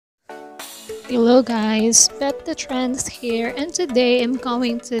Hello guys, Bet the Trends here, and today I'm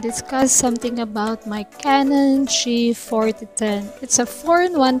going to discuss something about my Canon G4010. It's a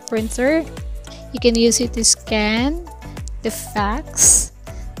 4-in-1 printer. You can use it to scan, to fax,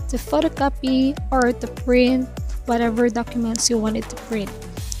 to photocopy, or to print whatever documents you wanted to print.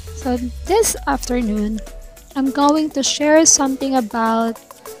 So this afternoon, I'm going to share something about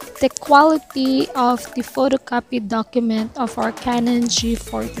the quality of the photocopied document of our Canon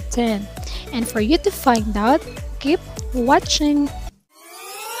G4010. And for you to find out, keep watching.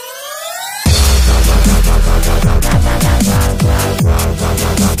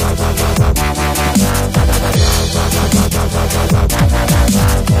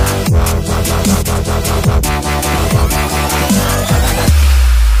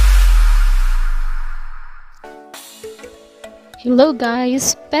 Hello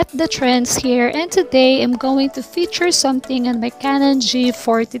guys, Bet the Trends here, and today I'm going to feature something on my Canon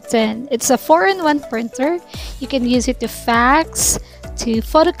G4010. It's a 4-in-1 printer. You can use it to fax, to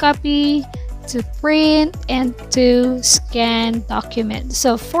photocopy, to print, and to scan documents.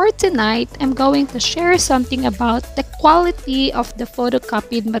 So for tonight, I'm going to share something about the quality of the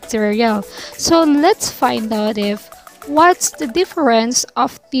photocopied material. So let's find out what's the difference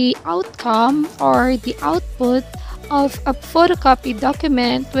of the outcome or the output of a photocopied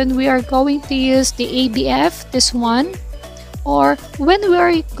document when we are going to use the ADF, this one, or when we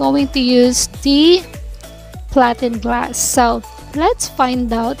are going to use the Platten glass. So let's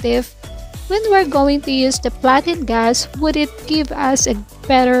find out if when we're going to use the Platten glass, would it give us a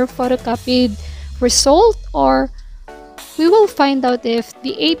better photocopied result, or we will find out if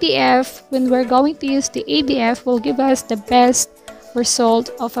the ADF, when we're going to use the ADF, will give us the best result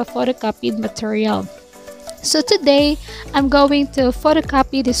of a photocopied material. So today, I'm going to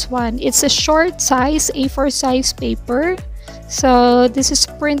photocopy this one. It's a short size, A4 size paper. So this is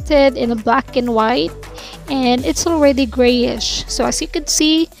printed in a black and white, and it's already grayish. So as you can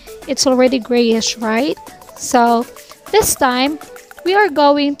see, it's already grayish, right? So this time, we are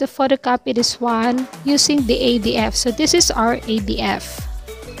going to photocopy this one using the ADF. So this is our ADF.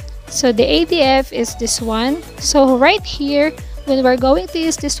 So the ADF is this one. So right here, when we're going to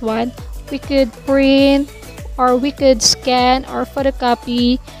use this one, we could print, or we could scan or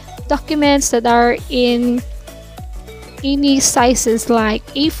photocopy documents that are in any sizes like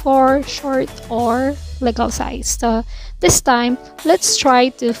A4, short, or legal size. So this time, let's try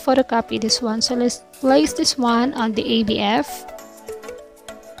to photocopy this one. So let's place this one on the ADF.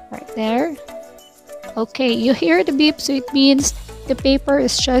 Right there. Okay, you hear the beep, so it means the paper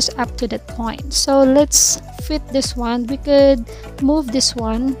is just up to that point. So let's fit this one. We could move this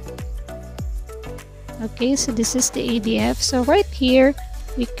one. Okay, so this is the ADF. So right here,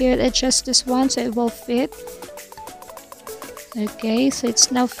 we could adjust this one so it will fit. Okay, so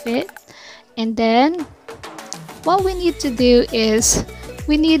it's now fit. And then, what we need to do is,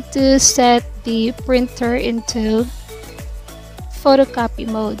 we need to set the printer into photocopy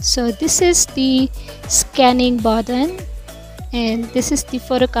mode. So this is the scanning button, and this is the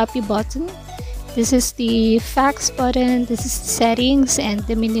photocopy button. This is the fax button, this is the settings, and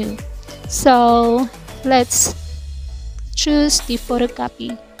the menu. So let's choose the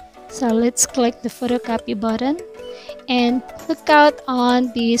photocopy. So let's click the photocopy button and look out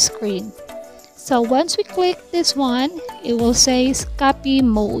on the screen. So once we click this one, it will say copy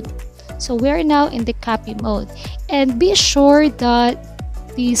mode. So we are now in the copy mode, and be sure that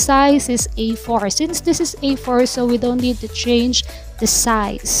the size is A4. Since this is A4, so we don't need to change the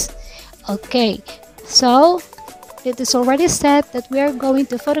size. Okay, so it is already set that we are going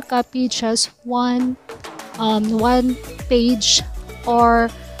to photocopy just one page, or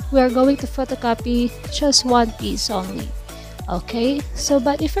we are going to photocopy just one piece only. Okay, so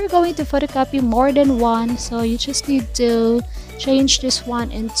but if you're going to photocopy more than one, so you just need to change this one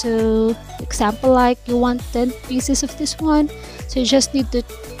into, example, like you want 10 pieces of this one, so you just need to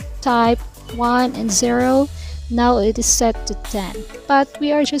type 1 and 0. Now it is set to 10, but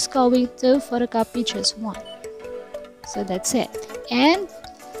we are just going to photocopy just one. So that's it. And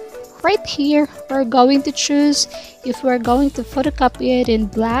right here, we're going to choose if we're going to photocopy it in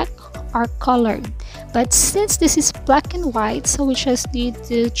black or colored. But since this is black and white, so we just need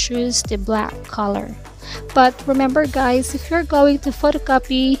to choose the black color. But remember guys, if you're going to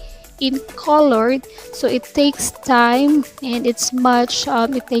photocopy in colored, so it takes time, and it's much,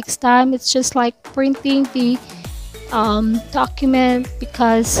 it takes time. It's just like printing the document,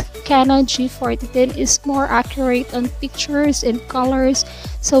 because Canon G4010 is more accurate on pictures and colors.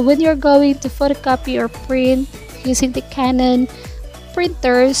 So when you're going to photocopy or print using the Canon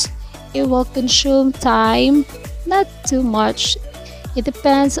printers, it will consume time, not too much. It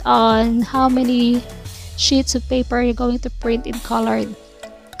depends on how many sheets of paper you're going to print in colored.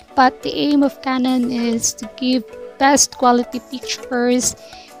 But the aim of Canon is to give best quality pictures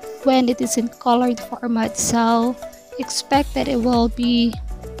when it is in colored format. So expect that it will be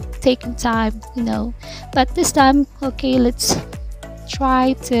taking time, but this time, okay, let's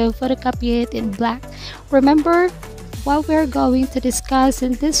try to photocopy it in black. Remember, what we're going to discuss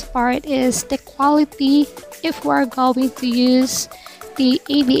in this part is the quality if we're going to use the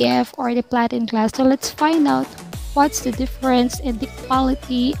ADF or the Platten glass. So let's find out what's the difference in the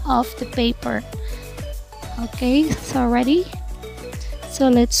quality of the paper. Okay, so ready? So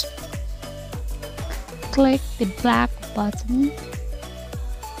let's click the black button.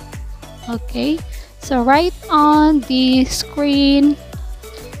 Okay, so right on the screen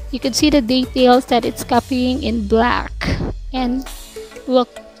you can see the details that it's copying in black, and we'll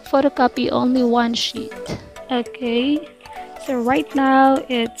photocopy only one sheet. Okay, so right now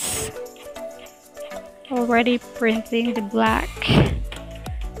it's already printing the black.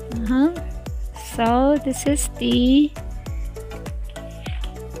 So this is the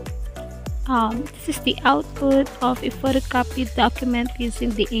output of a photocopied document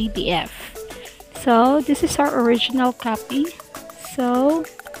using the ADF. So this is our original copy. So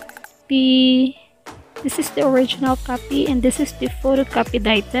this is the original copy and this is the photocopied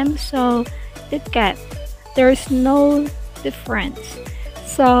item. So look at, there's no difference.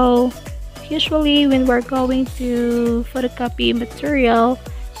 So usually when we're going to photocopy material,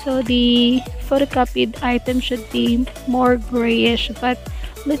 so the photocopied item should be more grayish, but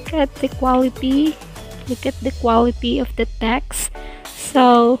look at the quality, of the text.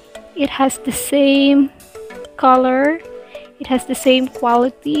 So it has the same color, it has the same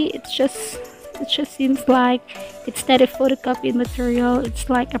quality. It just seems like it's not a photocopied material, it's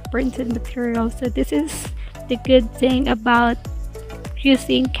like a printed material. So this is the good thing about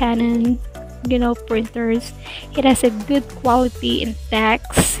using Canon printers. It has a good quality in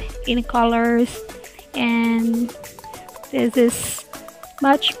text, in colors, and this is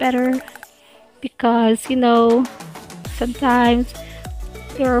much better because sometimes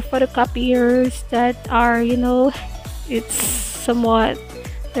there are photocopiers that are it's somewhat,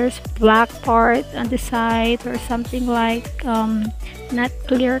 there's black part on the side or something like not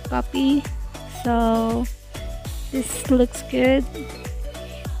clear copy. So this looks good.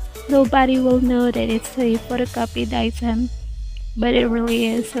 Nobody will know that it's a photocopied item, but it really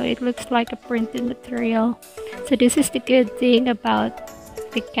is. So it looks like a printed material. So this is the good thing about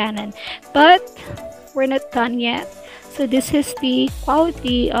the Canon, but we're not done yet. So this is the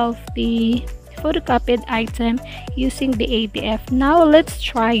quality of the photocopied item using the ADF. Now let's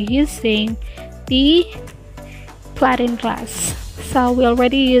try using the Platten glass. So we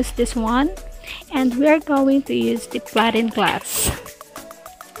already used this one and we're going to use the Platten glass.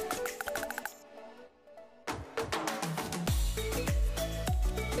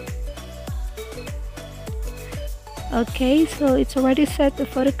 Okay, so it's already set to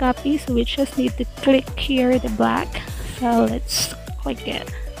photocopy, so we just need to click here the black. So let's click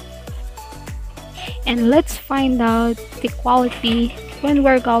it and let's find out the quality when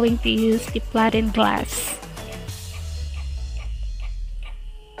we're going to use the Platten glass.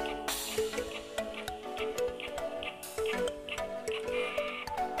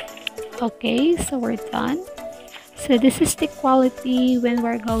 Okay, so we're done. So this is the quality when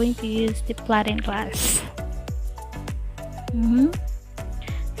we're going to use the Platten glass.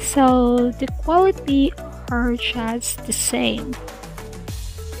 So the quality are just the same.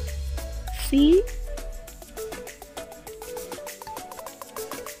 See?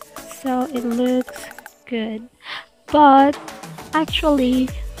 So it looks good, but actually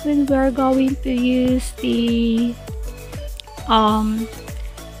when we're going to use the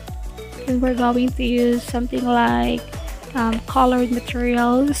something like colored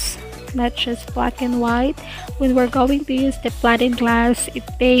materials, not just black and white, when we're going to use the Platten glass, it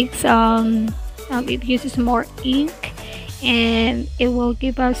takes it uses more ink and it will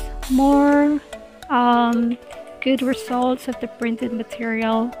give us more good results of the printed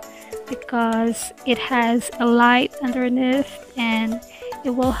material because it has a light underneath and it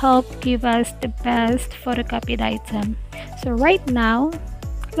will help give us the best photocopied item. So right now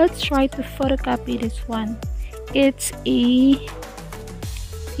let's try to photocopy this one. It's a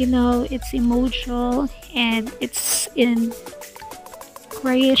it's a module and it's in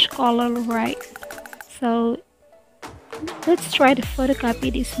grayish color, right? So let's try to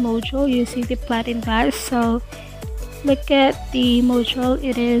photocopy this module using the Platten glass. So look at the module,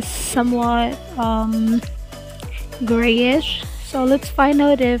 it is somewhat grayish. So let's find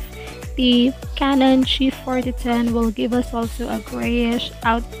out if the Canon G4010 will give us also a grayish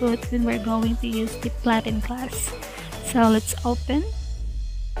output when we're going to use the Platten class. So let's open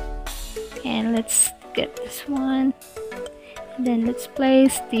and let's get this one, and then let's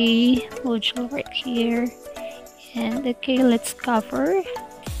place the module right here, and okay, let's cover.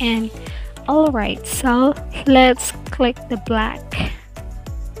 And alright, so let's click the black.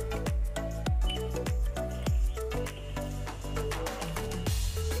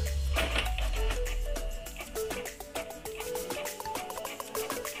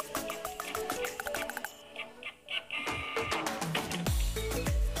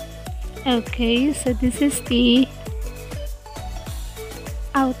 Okay, so this is the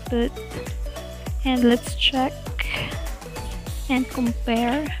output, and let's check and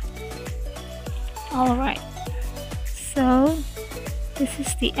compare. Alright, so this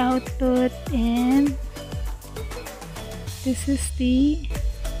is the output and this is the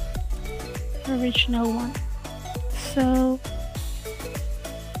original one. So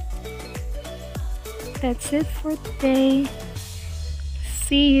that's it for today.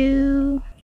 See you.